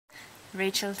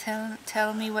Rachel,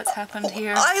 tell me what's happened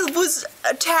here. I was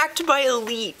attacked by a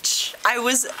leech. I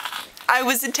was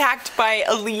attacked by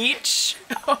a leech.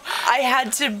 I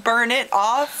had to burn it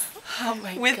off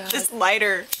with this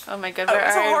lighter. Oh my god, where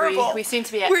are horrible. we? We seem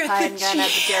to be at Pangana,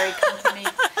 the dairy company.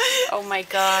 Oh my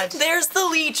god. There's the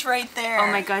leech right there.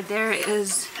 Oh my god, there it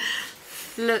is.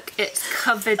 Look, it's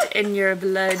covered in your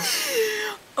blood.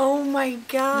 Oh my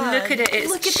god. Look at it.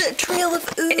 Look at the trail of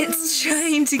ooze. It's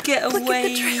trying to get away. Look at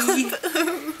the trail of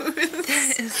ooze.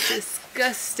 That is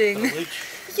disgusting.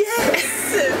 Yes.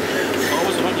 Oh,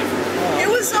 was it on your foot? It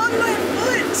was on my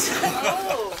foot.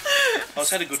 Oh. It's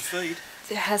had a good feed.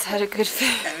 It has had a good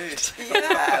feed.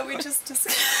 Yeah, we're just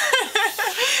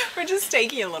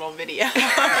taking a little video. In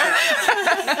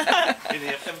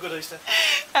here. Have a good Easter.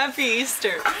 Happy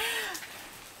Easter.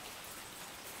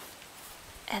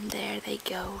 And there they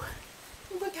go.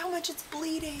 Look how much it's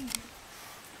bleeding.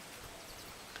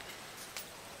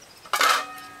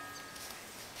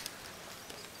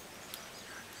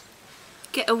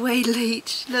 Get away,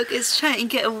 Leach. Look, it's trying to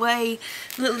get away.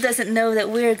 Little doesn't know that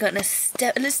we're gonna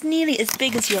step. And it's nearly as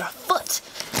big as your foot.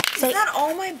 Is that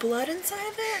all my blood inside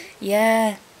of it?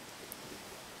 Yeah.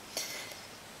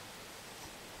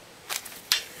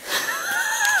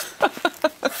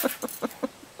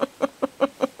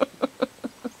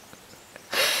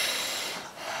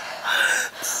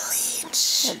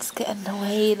 It's getting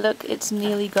away. Look, it's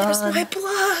nearly gone. There's my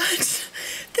blood.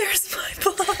 There's my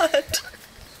blood.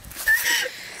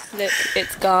 Look,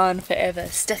 it's gone forever.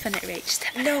 Step on it, Rach.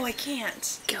 Step on it. No, I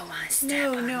can't. Go on,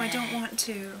 step on it. No, I don't want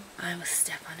to. I will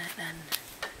step on it then.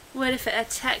 What if it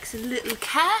attacks a little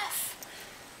calf?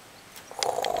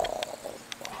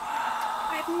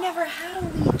 I've never had a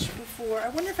leech before. I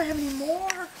wonder if I have any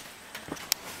more.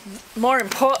 More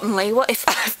importantly, what if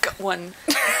I've got one?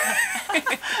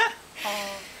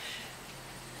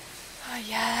 Oh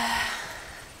yeah.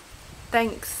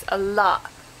 Thanks a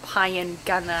lot,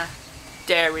 Pangana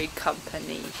Dairy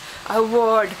Company.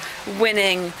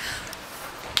 Award-winning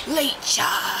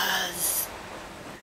leechers.